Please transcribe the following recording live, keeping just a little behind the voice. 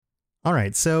All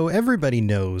right, so everybody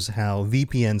knows how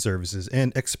VPN services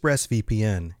and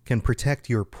ExpressVPN can protect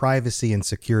your privacy and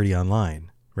security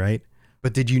online, right?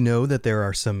 But did you know that there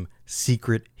are some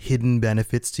secret hidden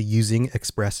benefits to using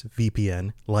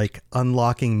ExpressVPN, like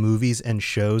unlocking movies and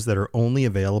shows that are only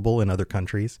available in other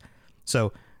countries?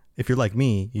 So if you're like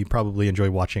me, you probably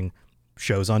enjoy watching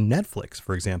shows on Netflix,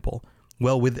 for example.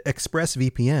 Well, with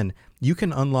ExpressVPN, you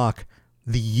can unlock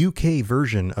the UK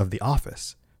version of The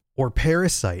Office, or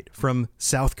Parasite from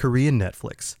South Korean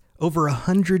Netflix. Over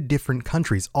 100 different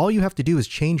countries. All you have to do is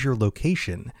change your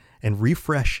location and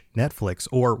refresh Netflix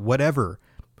or whatever,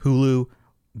 Hulu,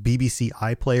 BBC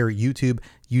iPlayer, YouTube,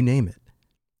 you name it.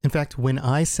 In fact, when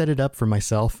I set it up for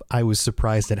myself, I was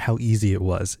surprised at how easy it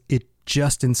was. It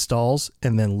just installs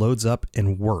and then loads up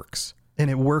and works. And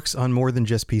it works on more than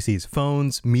just PCs,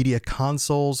 phones, media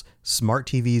consoles, smart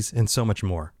TVs, and so much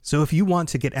more. So if you want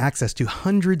to get access to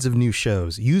hundreds of new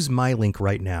shows, use my link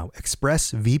right now,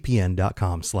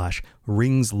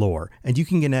 expressvpn.com/ringslore, and you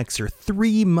can get an extra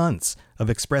 3 months of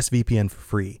ExpressVPN for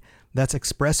free. That's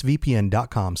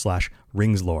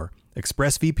expressvpn.com/ringslore.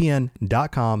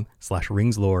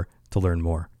 expressvpn.com/ringslore to learn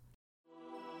more.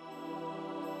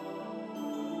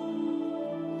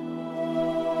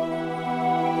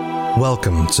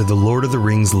 Welcome to the Lord of the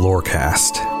Rings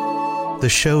Lorecast, the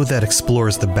show that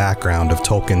explores the background of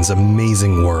Tolkien's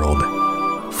amazing world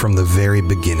from the very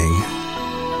beginning.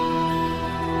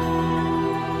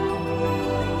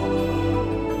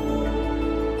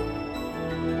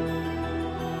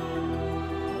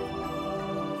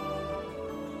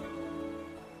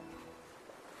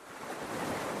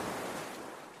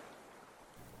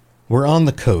 We're on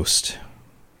the coast,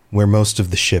 where most of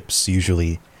the ships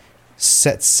usually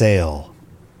set sail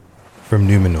from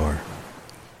Numenor.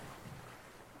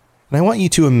 And I want you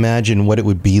to imagine what it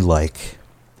would be like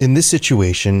in this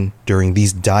situation during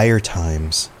these dire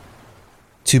times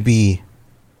to be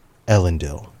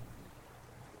Elendil,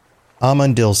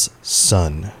 Amandil's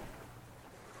son,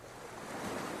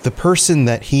 the person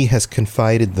that he has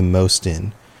confided the most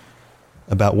in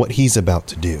about what he's about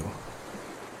to do.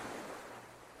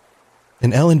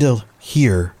 And Elendil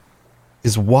here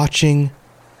is watching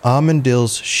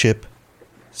Amandil's ship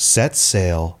set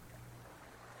sail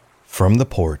from the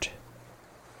port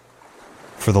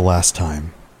for the last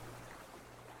time,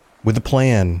 with a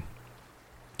plan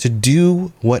to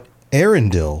do what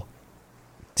Arendil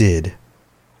did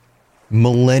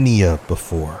millennia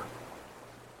before,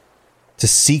 to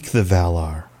seek the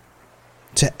Valar,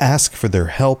 to ask for their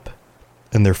help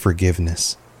and their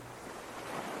forgiveness.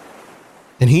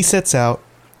 And he sets out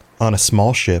on a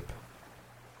small ship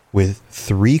with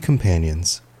 3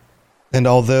 companions. And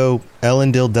although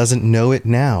Elendil doesn't know it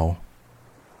now,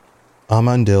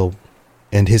 Amandil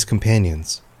and his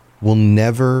companions will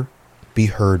never be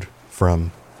heard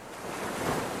from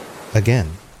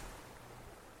again.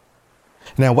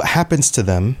 Now, what happens to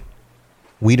them,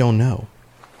 we don't know.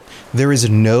 There is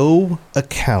no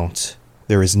account,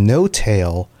 there is no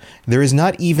tale, there is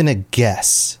not even a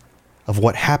guess of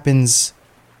what happens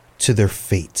to their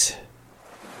fate.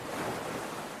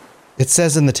 It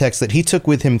says in the text that he took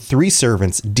with him 3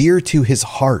 servants dear to his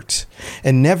heart,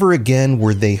 and never again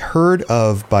were they heard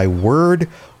of by word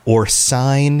or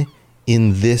sign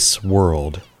in this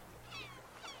world.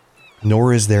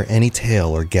 Nor is there any tale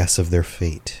or guess of their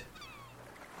fate.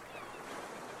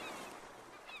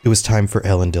 It was time for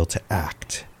Elendil to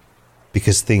act,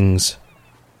 because things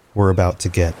were about to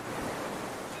get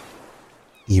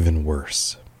even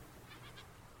worse.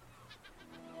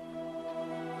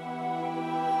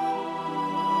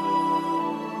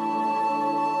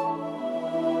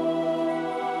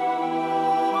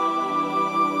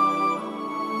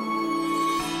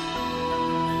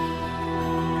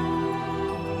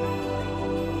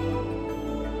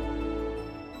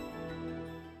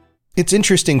 It's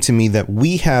interesting to me that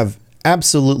we have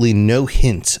absolutely no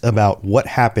hint about what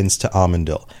happens to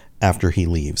Amandil after he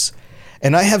leaves.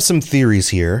 And I have some theories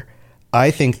here. I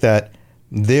think that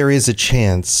there is a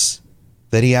chance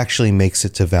that he actually makes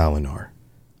it to Valinor,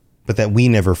 but that we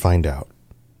never find out.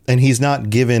 And he's not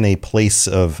given a place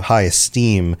of high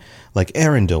esteem like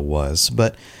Arendil was,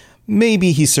 but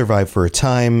maybe he survived for a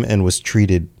time and was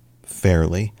treated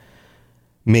fairly.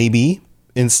 Maybe,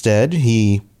 instead,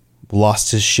 he lost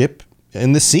his ship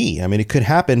in the sea. I mean, it could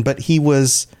happen, but he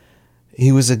was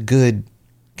a good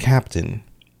captain,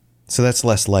 so that's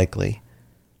less likely.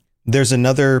 There's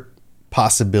another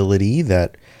possibility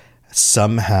that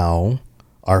somehow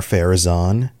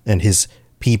Ar-Pharazon and his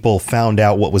people found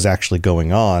out what was actually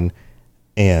going on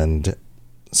and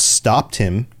stopped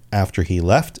him after he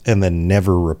left and then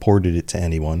never reported it to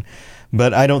anyone.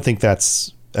 But I don't think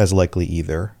that's as likely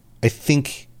either. I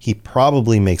think he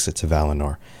probably makes it to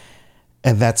Valinor.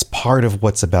 And that's part of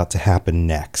what's about to happen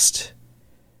next.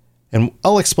 And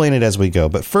I'll explain it as we go.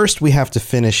 But first, we have to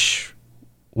finish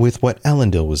with what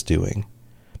Elendil was doing,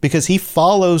 because he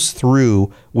follows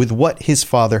through with what his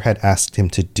father had asked him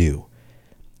to do.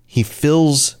 He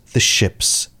fills the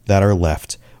ships that are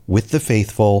left with the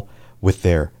faithful, with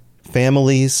their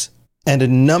families, and a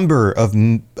number of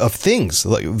things,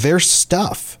 like their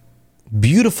stuff,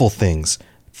 beautiful things,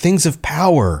 things of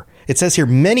power. It says here,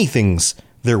 many things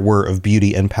there were of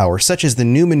beauty and power, such as the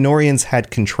Númenóreans had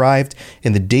contrived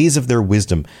in the days of their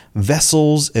wisdom,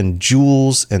 vessels and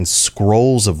jewels and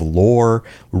scrolls of lore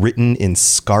written in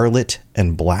scarlet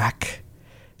and black.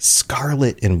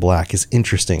 Scarlet and black is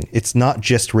interesting. It's not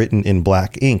just written in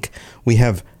black ink. We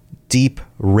have deep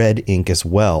red ink as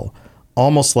well,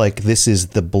 almost like this is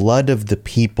the blood of the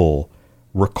people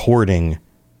recording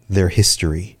their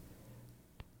history.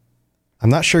 I'm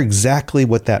not sure exactly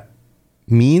what that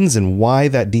means and why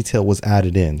that detail was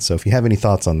added in. So if you have any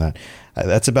thoughts on that,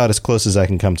 that's about as close as I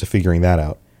can come to figuring that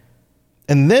out.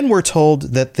 And then we're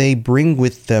told that they bring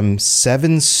with them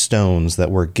 7 stones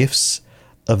that were gifts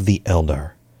of the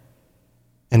Eldar.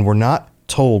 And we're not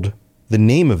told the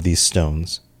name of these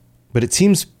stones, but it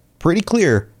seems pretty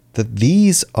clear that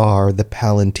these are the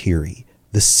Palantiri,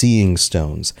 the seeing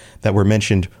stones that were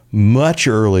mentioned much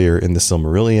earlier in the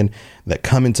Silmarillion, that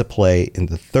come into play in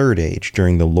the Third Age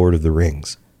during the Lord of the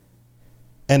Rings.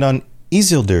 And on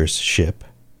Isildur's ship,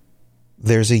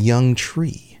 there's a young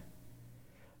tree.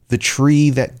 The tree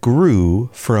that grew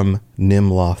from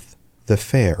Nimloth the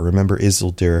Fair. Remember,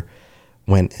 Isildur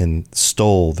went and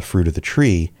stole the fruit of the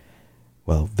tree.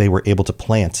 Well, they were able to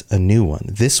plant a new one.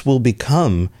 This will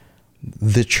become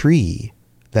the tree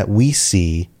that we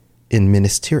see in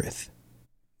Minas Tirith.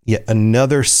 Yet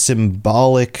another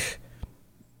symbolic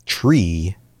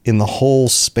tree in the whole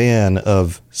span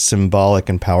of symbolic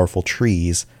and powerful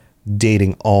trees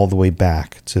dating all the way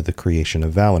back to the creation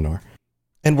of Valinor.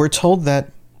 And we're told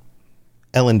that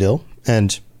Elendil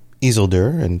and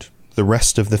Isildur and the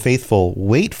rest of the faithful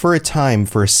wait for a time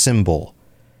for a symbol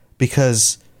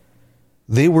because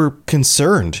they were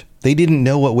concerned. They didn't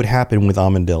know what would happen with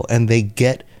Amandil, and they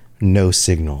get no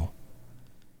signal.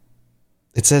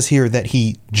 It says here that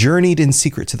he journeyed in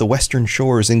secret to the western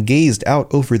shores and gazed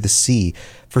out over the sea,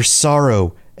 for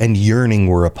sorrow and yearning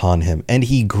were upon him, and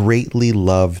he greatly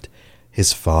loved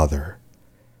his father.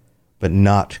 But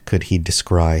naught could he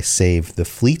descry save the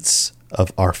fleets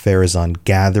of Ar-Pharazon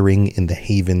gathering in the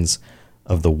havens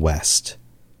of the west.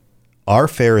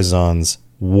 Ar-Pharazon's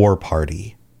war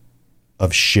party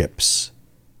of ships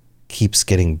keeps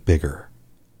getting bigger.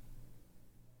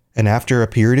 And after a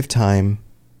period of time,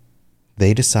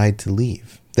 they decide to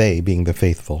leave, they being the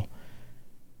faithful.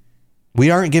 We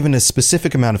aren't given a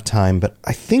specific amount of time, but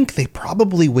I think they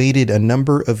probably waited a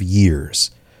number of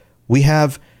years. We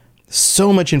have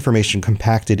so much information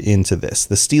compacted into this.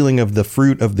 The stealing of the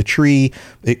fruit of the tree,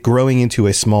 it growing into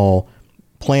a small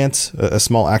plant, a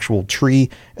small actual tree,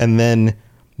 and then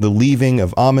the leaving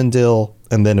of Amandil,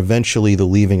 and then eventually the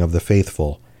leaving of the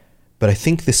faithful. But I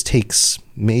think this takes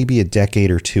maybe a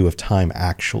decade or two of time,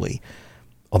 actually,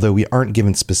 although we aren't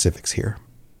given specifics here.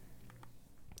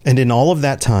 And in all of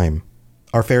that time,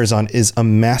 Ar-Pharazon is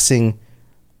amassing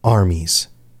armies,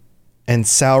 and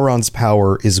Sauron's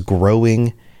power is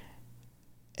growing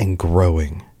and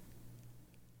growing.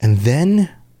 And then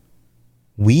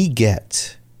we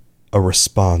get a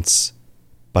response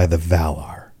by the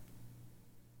Valar.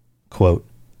 Quote,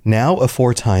 "Now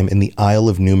aforetime in the Isle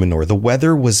of Númenor, the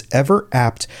weather was ever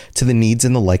apt to the needs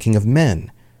and the liking of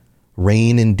men.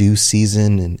 Rain in due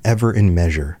season and ever in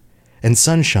measure. And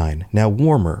sunshine, now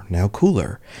warmer, now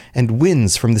cooler, and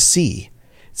winds from the sea.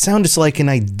 It sounded like an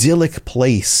idyllic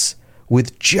place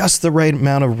with just the right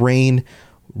amount of rain,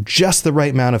 just the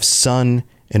right amount of sun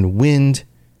and wind.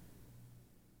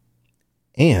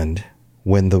 And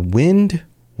when the wind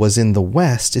was in the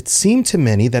west, it seemed to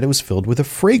many that it was filled with a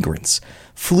fragrance,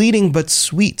 fleeting but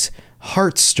sweet,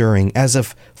 heart-stirring, as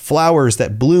of flowers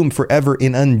that bloom forever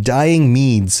in undying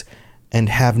meads and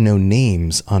have no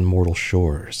names on mortal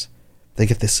shores." They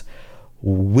get this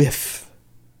whiff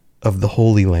of the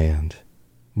Holy Land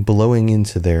blowing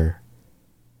into their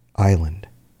island.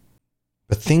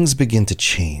 But things begin to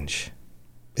change.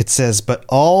 It says, "But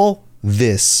all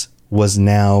this was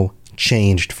now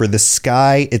changed, for the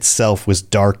sky itself was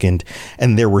darkened,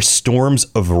 and there were storms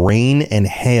of rain and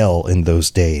hail in those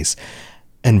days,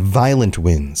 and violent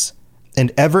winds.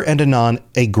 And ever and anon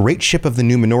a great ship of the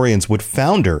Númenóreans would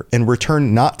founder and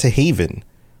return not to haven,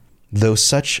 though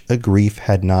such a grief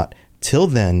had not till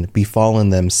then befallen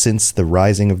them since the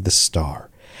rising of the star.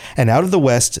 And out of the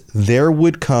west there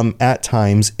would come at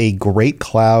times a great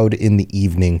cloud in the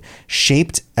evening,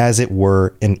 shaped as it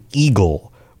were an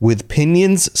eagle, with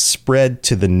pinions spread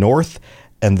to the north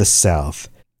and the south.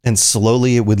 And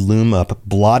slowly it would loom up,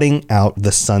 blotting out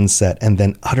the sunset, and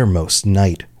then uttermost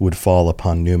night would fall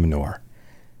upon Numenor.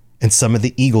 And some of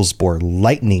the eagles bore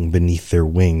lightning beneath their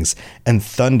wings, and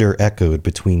thunder echoed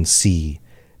between sea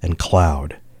and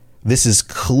cloud. This is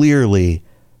clearly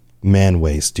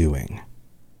Manwë's doing.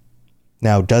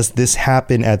 Now, does this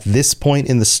happen at this point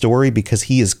in the story because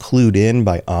he is clued in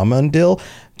by Amundil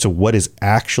to what is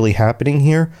actually happening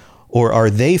here? Or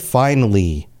are they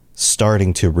finally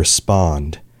starting to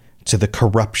respond to the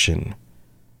corruption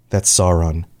that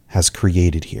Sauron has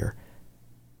created here?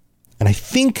 And I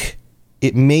think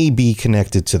it may be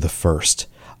connected to the first.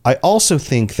 I also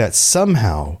think that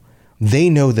somehow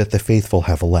they know that the faithful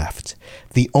have left.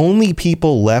 The only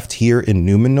people left here in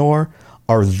Numenor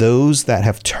are those that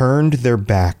have turned their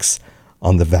backs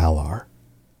on the Valar.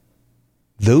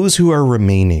 Those who are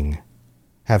remaining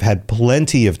have had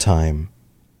plenty of time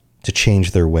to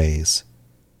change their ways.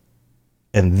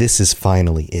 And this is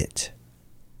finally it.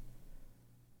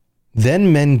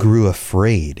 Then men grew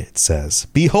afraid, it says.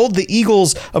 Behold, the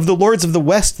eagles of the lords of the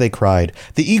west, they cried.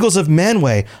 The eagles of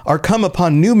Manwë are come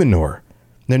upon Numenor.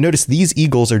 Now notice these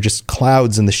eagles are just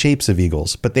clouds in the shapes of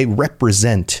eagles, but they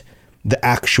represent the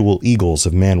actual eagles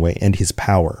of Manwë and his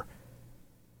power.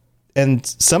 And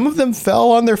some of them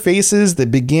fell on their faces, they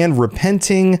began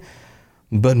repenting,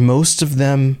 but most of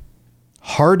them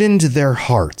hardened their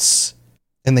hearts,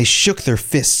 and they shook their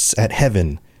fists at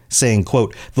heaven, saying,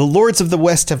 quote, "The lords of the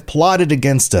west have plotted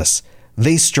against us.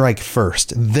 They strike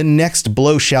first. The next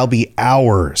blow shall be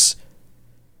ours."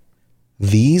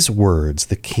 These words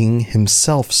the king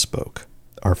himself spoke,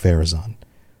 Ar-Pharazon,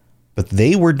 but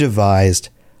they were devised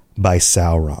by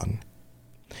Sauron.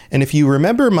 And if you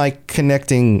remember my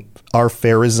connecting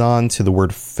Ar-Pharazon to the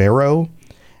word pharaoh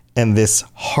and this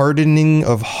hardening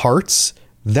of hearts,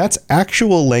 that's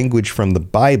actual language from the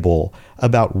Bible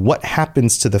about what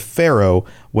happens to the Pharaoh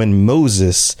when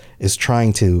Moses is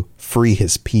trying to free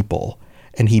his people.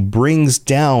 And he brings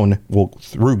down, well,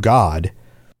 through God,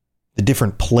 the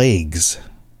different plagues.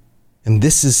 And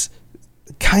this is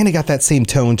kind of got that same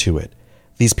tone to it.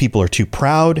 These people are too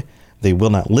proud, they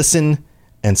will not listen,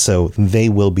 and so they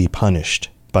will be punished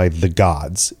by the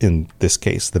gods, in this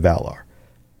case, the Valar.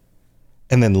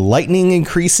 And then lightning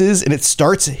increases and it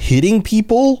starts hitting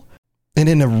people. And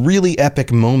in a really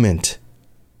epic moment,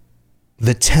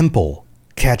 the temple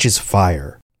catches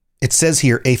fire. It says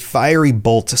here, a fiery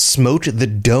bolt smote the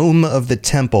dome of the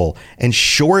temple and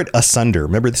shore it asunder.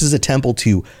 Remember, this is a temple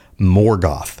to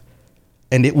Morgoth.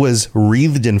 And it was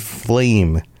wreathed in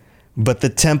flame. But the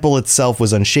temple itself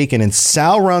was unshaken. And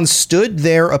Sauron stood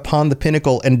there upon the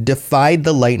pinnacle and defied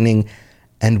the lightning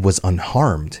and was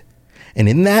unharmed. And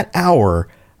in that hour,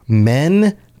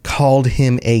 men called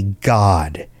him a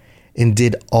god and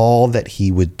did all that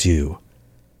he would do.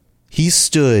 He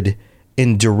stood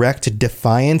in direct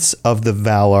defiance of the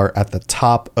Valar at the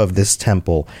top of this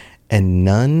temple, and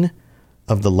none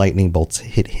of the lightning bolts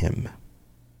hit him.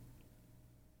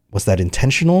 Was that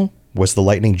intentional? Was the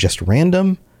lightning just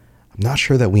random? I'm not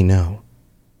sure that we know.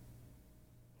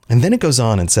 And then it goes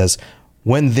on and says,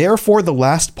 "When therefore the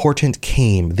last portent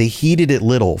came, they heeded it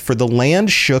little, for the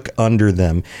land shook under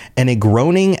them, and a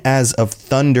groaning as of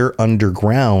thunder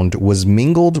underground was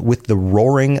mingled with the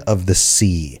roaring of the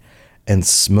sea, and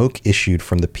smoke issued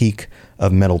from the peak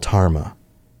of Metaltarma.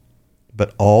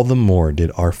 But all the more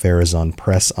did Ar-Pharazon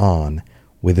press on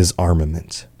with his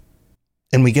armament."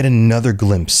 And we get another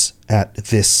glimpse at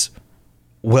this.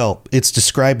 Well, it's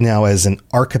described now as an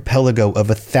archipelago of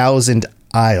 1,000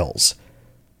 isles.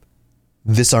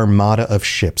 This armada of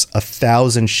ships,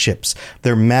 1,000 ships,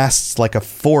 their masts like a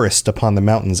forest upon the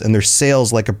mountains, and their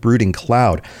sails like a brooding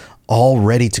cloud, all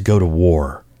ready to go to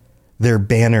war. Their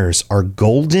banners are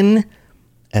golden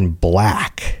and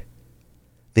black.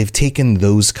 They've taken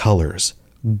those colors.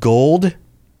 Gold,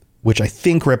 which I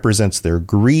think represents their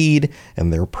greed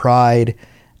and their pride,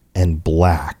 and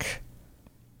black,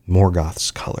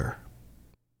 Morgoth's color.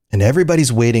 And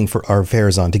everybody's waiting for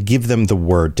Ar-Pharazon to give them the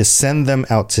word, to send them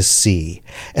out to sea.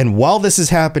 And while this is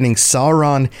happening,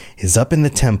 Sauron is up in the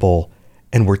temple,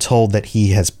 and we're told that he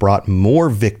has brought more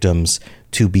victims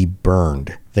to be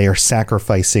burned. They are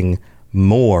sacrificing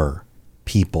more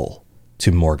people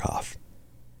to Morgoth.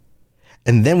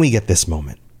 And then we get this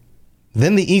moment.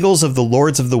 Then the eagles of the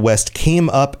lords of the west came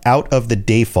up out of the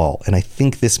dayfall, and I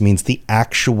think this means the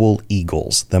actual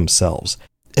eagles themselves.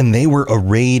 And they were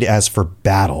arrayed as for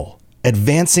battle,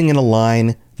 advancing in a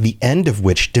line, the end of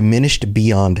which diminished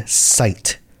beyond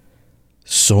sight.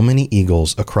 so many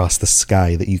eagles across the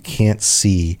sky that you can't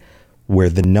see where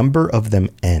the number of them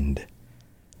end.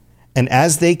 And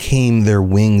as they came, their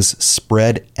wings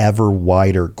spread ever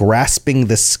wider, grasping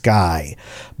the sky.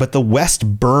 But the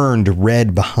west burned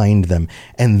red behind them,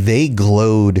 and they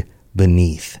glowed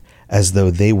beneath, as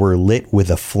though they were lit with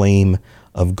a flame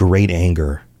of great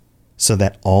anger, so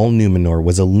that all Numenor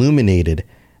was illuminated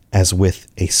as with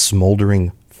a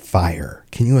smoldering fire.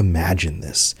 Can you imagine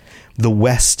this? The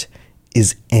west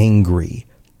is angry,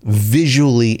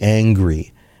 visually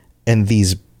angry, and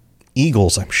these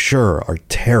eagles, I'm sure, are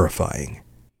terrifying.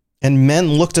 And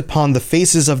men looked upon the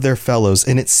faces of their fellows,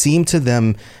 and it seemed to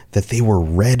them that they were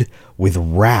red with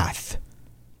wrath,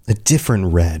 a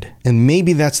different red. And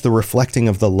maybe that's the reflecting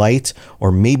of the light,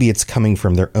 or maybe it's coming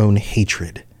from their own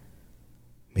hatred.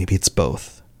 Maybe it's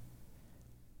both.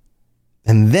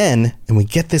 And then, and we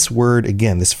get this word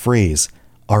again, this phrase,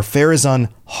 Ar-Pharazon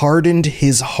hardened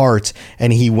his heart,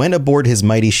 and he went aboard his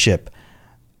mighty ship,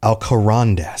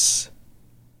 Alcarandes,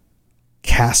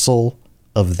 Castle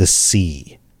of the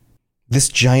Sea. This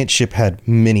giant ship had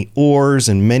many oars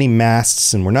and many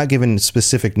masts, and we're not given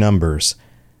specific numbers.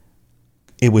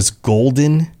 It was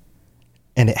golden,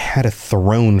 and it had a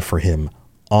throne for him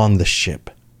on the ship.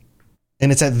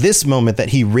 And it's at this moment that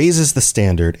he raises the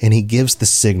standard and he gives the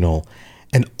signal,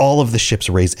 and all of the ships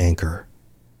raise anchor.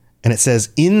 And it says,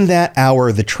 in that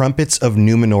hour, the trumpets of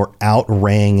Numenor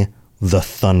outrang the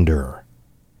thunder.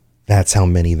 That's how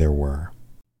many there were.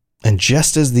 And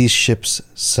just as these ships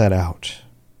set out,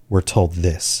 we're told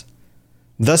this.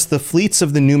 Thus the fleets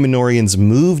of the Numenorians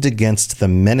moved against the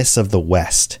menace of the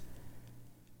west.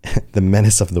 The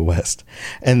menace of the west.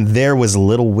 And there was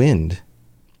little wind,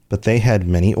 but they had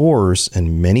many oars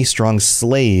and many strong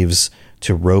slaves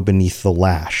to row beneath the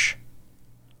lash.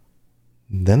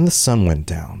 Then the sun went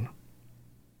down,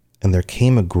 and there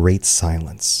came a great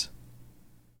silence.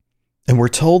 And we're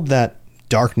told that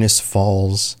darkness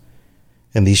falls,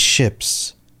 and these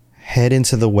ships head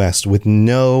into the west with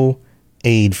no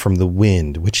aid from the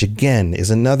wind, which again is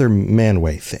another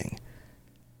Manwë thing.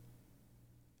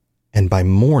 And by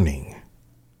morning,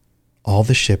 all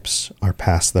the ships are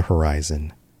past the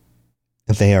horizon,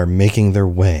 and they are making their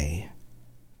way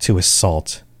to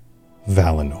assault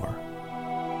Valinor.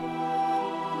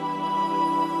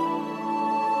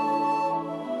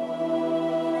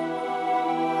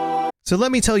 So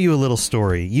let me tell you a little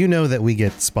story. You know that we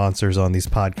get sponsors on these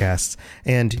podcasts,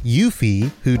 and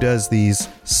Eufy, who does these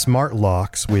smart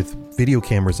locks with video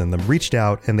cameras in them, reached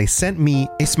out and they sent me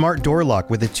a smart door lock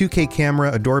with a 2K camera,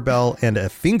 a doorbell, and a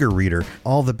finger reader,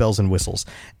 all the bells and whistles.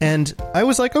 And I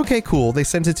was like, okay, cool. They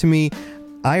sent it to me.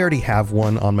 I already have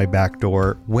one on my back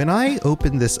door. When I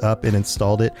opened this up and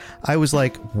installed it, I was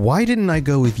like, why didn't I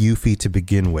go with Eufy to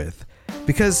begin with?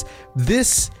 Because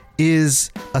this is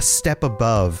a step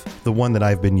above the one that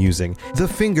I've been using. The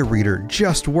finger reader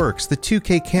just works. The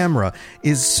 2K camera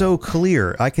is so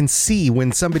clear. I can see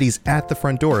when somebody's at the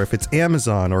front door, if it's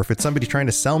Amazon or if it's somebody trying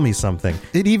to sell me something.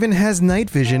 It even has night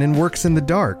vision and works in the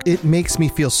dark. It makes me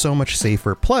feel so much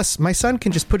safer. Plus, my son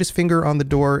can just put his finger on the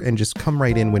door and just come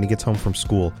right in when he gets home from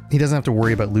school. He doesn't have to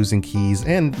worry about losing keys,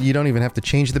 and you don't even have to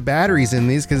change the batteries in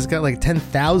these because it's got like a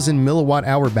 10,000 milliwatt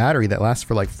hour battery that lasts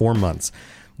for like 4 months.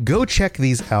 Go check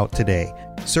these out today.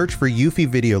 Search for Eufy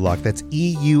Video Lock, that's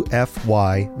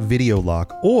EUFY Video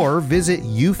Lock, or visit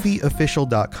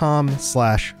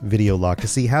eufyofficial.com/video lock to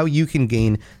see how you can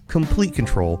gain complete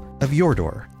control of your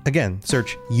door. Again,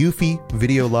 search Eufy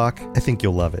Video Lock. I think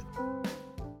you'll love it.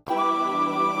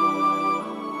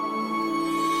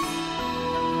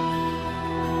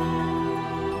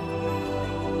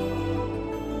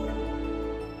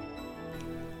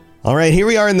 All right, here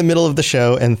we are in the middle of the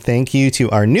show, and thank you to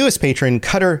our newest patron,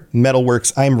 Cutter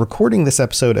Metalworks. I'm recording this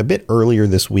episode a bit earlier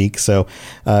this week, so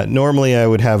normally I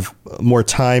would have more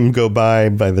time go by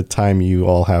the time you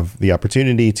all have the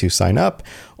opportunity to sign up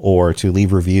or to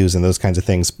leave reviews and those kinds of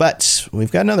things. But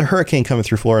we've got another hurricane coming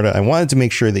through Florida. I wanted to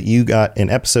make sure that you got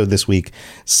an episode this week,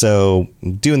 so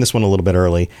I'm doing this one a little bit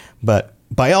early. But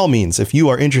by all means, if you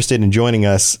are interested in joining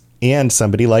us and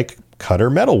somebody like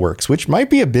Cutter Metalworks, which might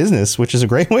be a business, which is a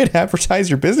great way to advertise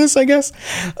your business, I guess,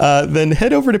 then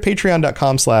head over to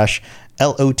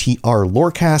patreon.com/LOTR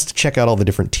Lorecast. Check out all the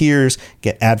different tiers,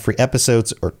 get ad-free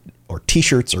episodes or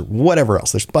t-shirts or whatever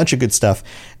else. There's a bunch of good stuff.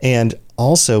 And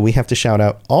also we have to shout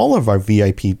out all of our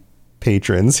VIP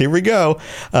patrons. Here we go.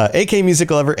 AK Music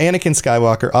Lover, Anakin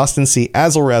Skywalker, Austin C,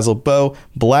 Azzle Razzle, Bo,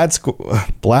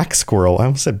 Black Squirrel. I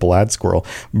almost said Blad Squirrel.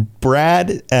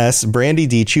 Brad S, Brandy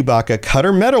D, Chewbacca,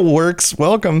 Cutter Metalworks.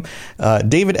 Welcome.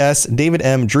 David S, David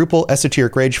M, Drupal,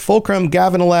 Esoteric Rage, Fulcrum,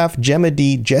 Gavin Laugh, Gemma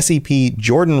D, Jesse P,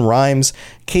 Jordan Rhymes,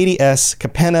 Katie S,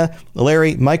 Capenna,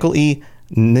 Larry, Michael E,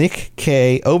 Nick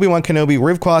K, Obi-Wan Kenobi,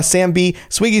 Rivqua, Sam B,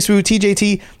 Swiggy Swoo,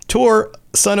 TJT, Tor,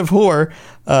 Son of Whore,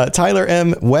 Tyler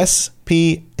M, Wes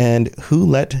P, and Who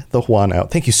Let the Juan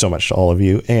Out. Thank you so much to all of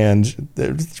you, and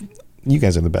you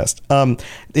guys are the best.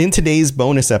 In today's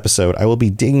bonus episode, I will be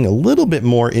digging a little bit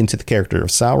more into the character of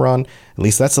Sauron. At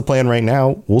least that's the plan right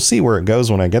now. We'll see where it goes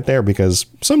when I get there, because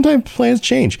sometimes plans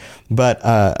change. But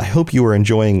I hope you are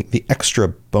enjoying the extra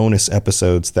bonus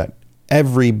episodes that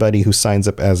everybody who signs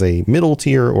up as a middle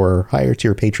tier or higher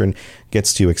tier patron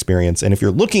gets to experience. And if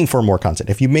you're looking for more content,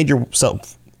 if you made your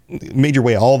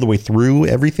way all the way through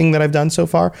everything that I've done so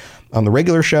far on the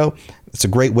regular show, it's a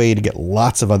great way to get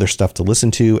lots of other stuff to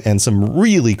listen to and some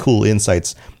really cool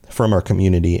insights from our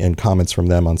community and comments from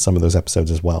them on some of those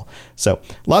episodes as well. So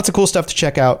lots of cool stuff to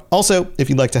check out. Also, if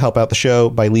you'd like to help out the show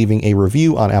by leaving a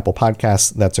review on Apple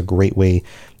Podcasts, that's a great way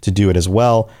to do it as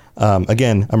well.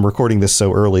 Again, I'm recording this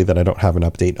so early that I don't have an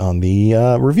update on the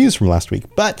reviews from last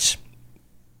week, but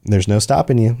there's no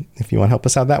stopping you if you want to help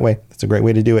us out that way. It's a great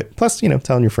way to do it. Plus,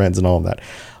 telling your friends and all of that.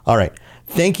 All right.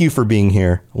 Thank you for being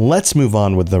here. Let's move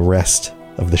on with the rest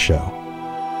of the show.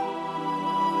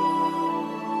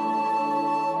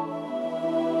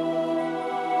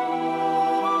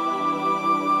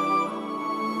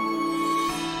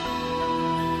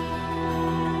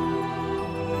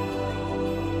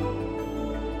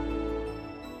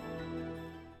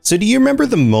 So do you remember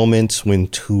the moment when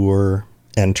Tur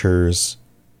enters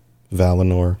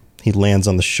Valinor? He lands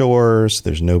on the shores.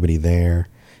 There's nobody there.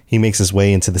 He makes his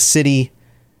way into the city.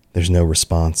 There's no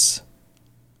response.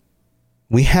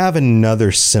 We have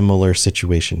another similar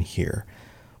situation here.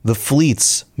 The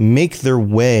fleets make their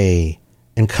way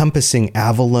encompassing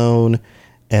Avalon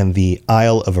and the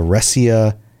Isle of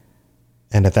Eresia.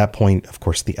 And at that point, of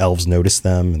course, the elves notice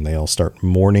them and they all start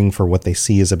mourning for what they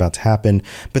see is about to happen.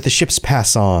 But the ships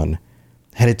pass on,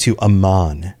 headed to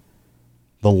Aman,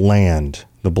 the land,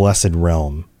 the blessed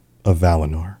realm of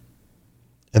Valinor.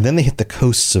 And then they hit the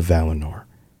coasts of Valinor.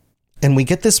 And we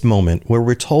get this moment where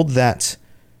we're told that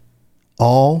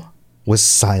all was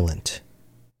silent.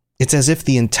 It's as if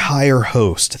the entire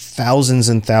host, thousands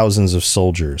and thousands of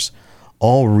soldiers,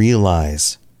 all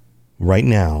realize right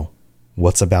now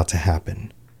what's about to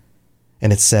happen.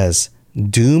 And it says,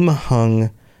 doom hung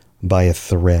by a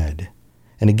thread.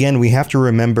 And again, we have to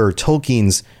remember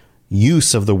Tolkien's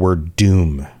use of the word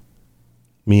doom,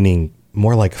 meaning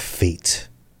more like fate.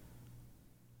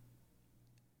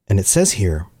 And it says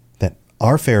here that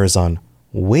Ar-Pharazon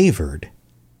wavered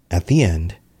at the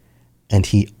end, and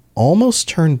he almost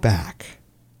turned back.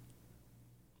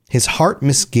 His heart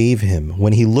misgave him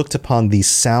when he looked upon these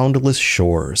soundless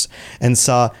shores and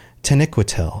saw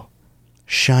Taniquetil,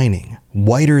 shining,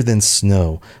 whiter than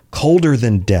snow, colder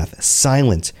than death,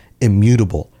 silent,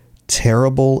 immutable,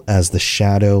 terrible as the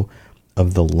shadow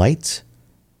of the light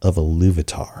of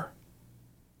Iluvatar.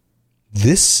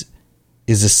 This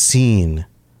is a scene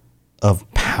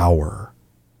of power.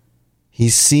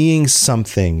 He's seeing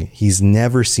something he's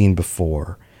never seen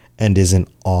before and is in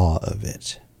awe of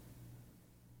it.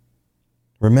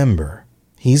 Remember,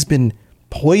 he's been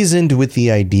poisoned with the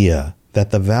idea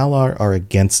that the Valar are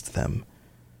against them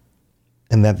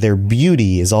and that their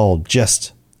beauty is all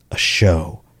just a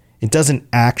show. It doesn't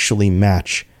actually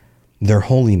match their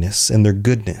holiness and their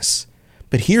goodness.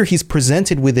 But here he's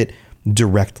presented with it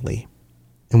directly.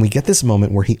 And we get this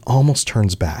moment where he almost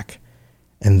turns back.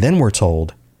 And then we're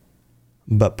told,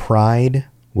 but pride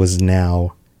was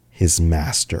now his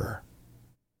master.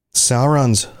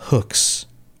 Sauron's hooks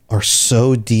are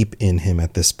so deep in him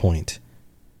at this point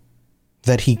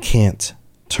that he can't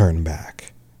turn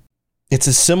back. It's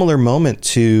a similar moment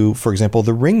to, for example,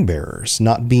 the ring bearers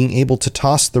not being able to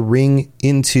toss the ring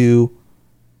into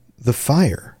the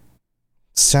fire.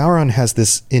 Sauron has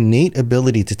this innate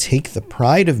ability to take the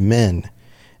pride of men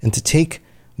and to take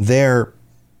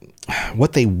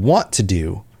what they want to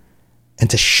do and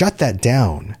to shut that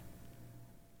down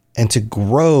and to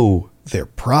grow their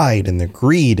pride and their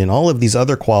greed and all of these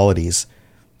other qualities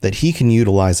that he can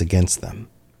utilize against them.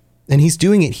 And he's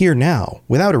doing it here now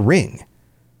without a ring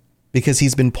because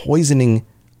he's been poisoning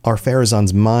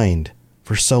Ar-Pharazon's mind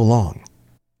for so long.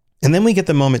 And then we get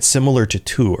the moment similar to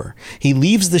Tur. He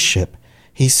leaves the ship.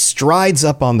 He strides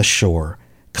up on the shore,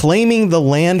 claiming the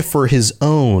land for his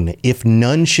own if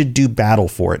none should do battle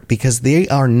for it, because they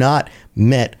are not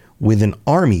met with an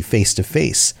army face to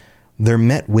face, they're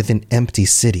met with an empty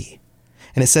city.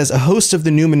 And it says, a host of the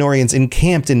Númenóreans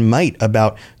encamped in might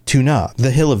about Tuna,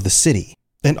 the hill of the city.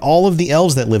 And all of the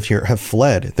elves that live here have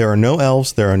fled. There are no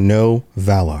elves, there are no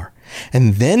Valar.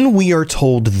 And then we are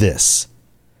told this.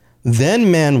 Then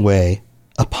Manwë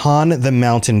upon the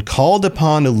mountain called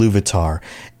upon Ilúvatar,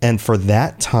 and for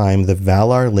that time the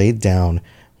Valar laid down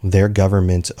their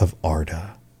government of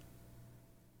Arda.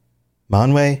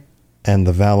 Manwë and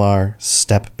the Valar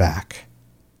step back,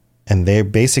 and they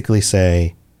basically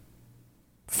say,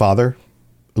 Father,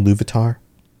 Ilúvatar,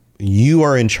 you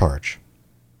are in charge.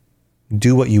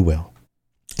 Do what you will.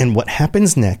 And what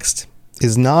happens next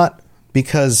is not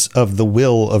because of the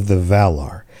will of the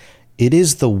Valar. It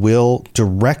is the will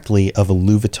directly of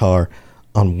Ilúvatar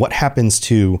on what happens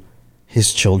to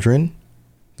his children,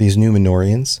 these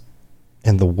Númenóreans,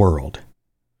 and the world.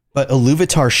 But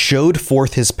Ilúvatar showed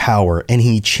forth his power, and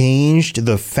he changed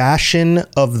the fashion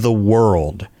of the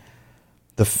world.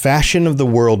 The fashion of the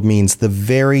world means the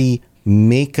very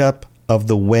makeup of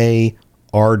the way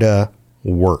Arda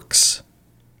works.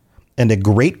 And a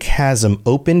great chasm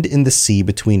opened in the sea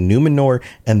between Númenor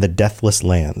and the Deathless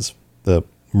Lands, the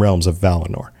realms of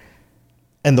Valinor.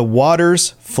 And the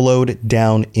waters flowed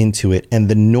down into it, and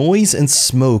the noise and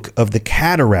smoke of the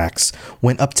cataracts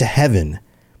went up to heaven,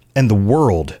 and the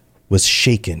world was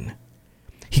shaken.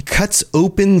 He cuts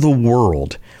open the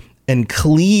world and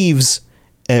cleaves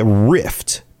a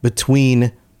rift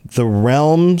between the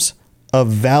realms of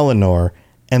Valinor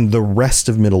and the rest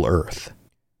of Middle-earth.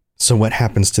 So what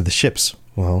happens to the ships?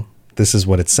 Well, this is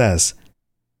what it says.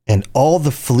 And all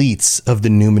the fleets of the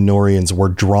Númenóreans were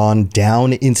drawn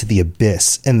down into the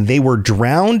abyss, and they were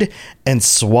drowned and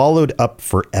swallowed up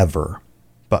forever.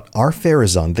 But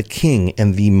Ar-Pharazon, the king,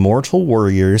 and the mortal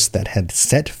warriors that had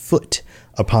set foot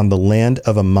upon the land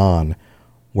of Aman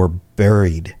were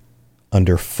buried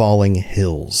under falling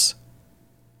hills.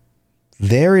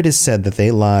 There it is said that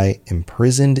they lie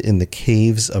imprisoned in the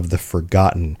caves of the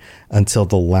Forgotten until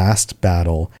the last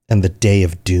battle and the day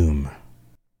of doom.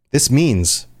 This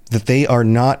means that they are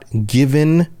not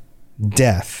given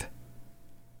death.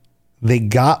 They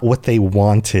got what they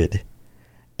wanted,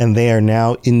 and they are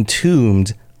now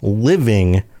entombed,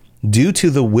 living due to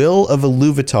the will of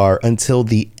Ilúvatar until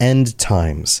the end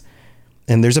times.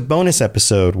 And there's a bonus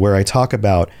episode where I talk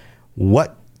about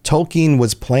what Tolkien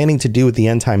was planning to do with the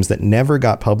end times that never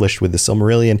got published with the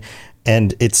Silmarillion.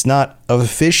 And it's not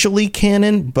officially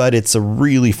canon, but it's a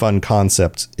really fun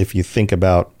concept if you think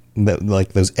about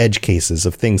like those edge cases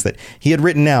of things that he had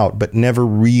written out but never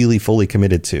really fully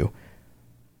committed to.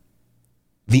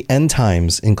 The end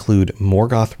times include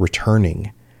Morgoth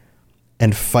returning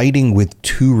and fighting with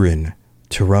Turin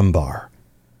Turambar,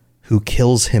 who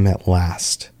kills him at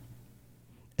last.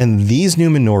 And these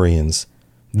Númenóreans,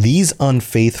 these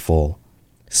unfaithful,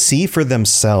 see for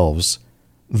themselves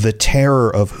the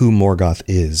terror of who Morgoth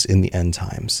is in the end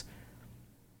times,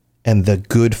 and the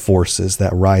good forces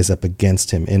that rise up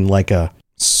against him in like a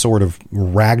sort of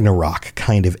Ragnarok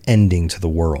kind of ending to the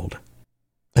world.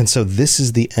 And so this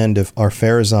is the end of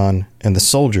Ar-Pharazon and the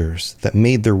soldiers that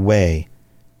made their way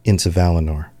into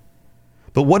Valinor.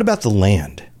 But what about the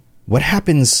land? What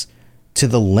happens to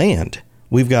the land?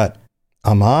 We've got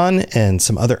Aman and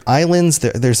some other islands.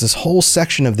 There's this whole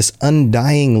section of this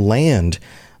undying land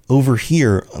over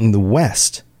here in the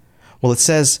west. Well, it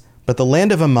says, but the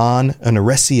land of Aman and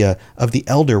Eresia of the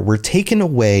Elder were taken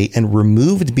away and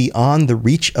removed beyond the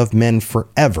reach of men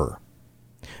forever.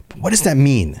 But what does that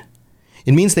mean?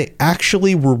 It means they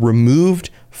actually were removed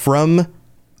from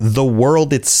the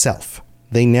world itself.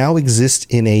 They now exist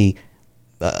in a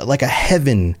like a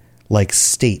heaven-like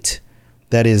state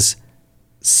that is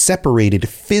separated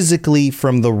physically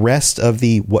from the rest of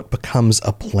the what becomes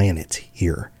a planet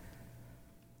here.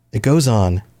 It goes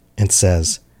on and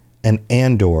says, and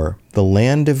Andor, the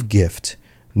land of gift,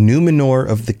 Númenor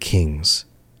of the kings,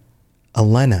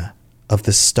 Alena of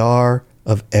the star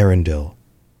of Arendil,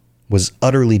 was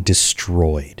utterly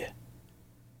destroyed.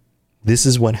 This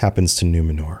is what happens to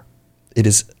Númenor. It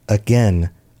is,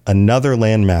 again, another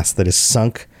landmass that is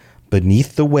sunk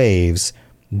beneath the waves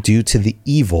due to the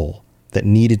evil that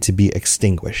needed to be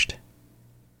extinguished.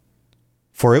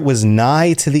 For it was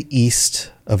nigh to the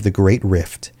east of the great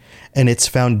rift, and its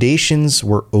foundations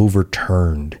were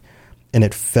overturned, and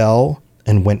it fell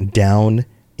and went down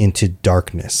into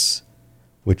darkness,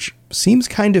 which seems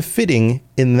kind of fitting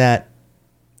in that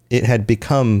it had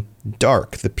become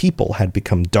dark. The people had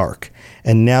become dark,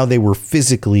 and now they were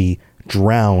physically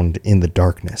drowned in the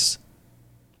darkness,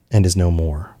 and is no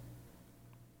more.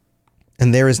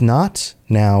 And there is not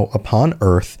now upon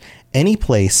earth any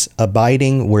place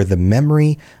abiding where the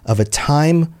memory of a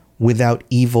time without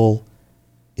evil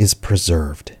is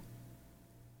preserved.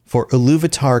 For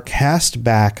Iluvatar cast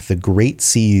back the great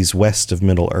seas west of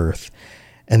Middle-earth,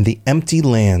 and the empty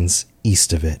lands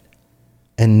east of it,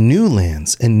 and new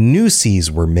lands and new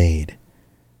seas were made,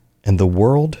 and the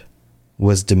world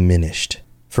was diminished,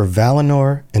 for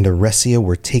Valinor and Eresia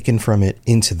were taken from it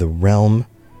into the realm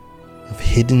of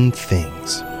hidden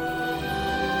things.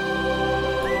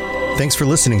 Thanks for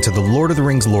listening to the Lord of the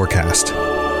Rings Lorecast.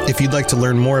 If you'd like to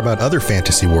learn more about other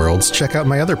fantasy worlds, check out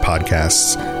my other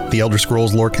podcasts, The Elder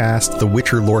Scrolls Lorecast, The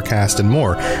Witcher Lorecast, and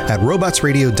more at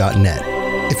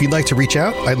robotsradio.net. If you'd like to reach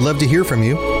out, I'd love to hear from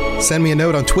you. Send me a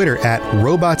note on Twitter at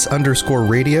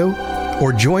robots_radio,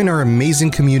 or join our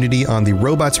amazing community on the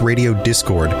Robots Radio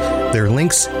Discord. There are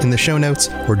links in the show notes,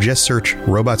 or just search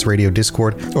Robots Radio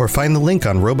Discord, or find the link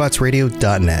on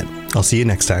robotsradio.net. I'll see you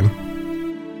next time.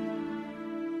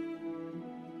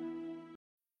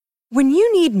 When you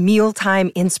need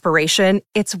mealtime inspiration,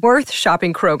 it's worth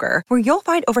shopping Kroger, where you'll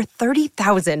find over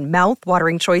 30,000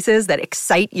 mouth-watering choices that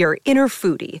excite your inner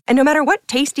foodie. And no matter what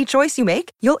tasty choice you make,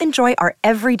 you'll enjoy our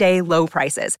everyday low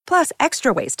prices, plus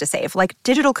extra ways to save, like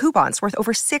digital coupons worth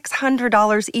over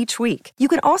 $600 each week. You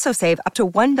can also save up to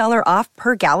 $1 off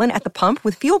per gallon at the pump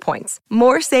with fuel points.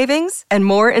 More savings and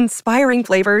more inspiring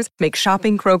flavors make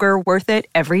shopping Kroger worth it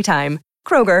every time.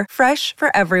 Kroger, fresh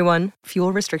for everyone.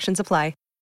 Fuel restrictions apply.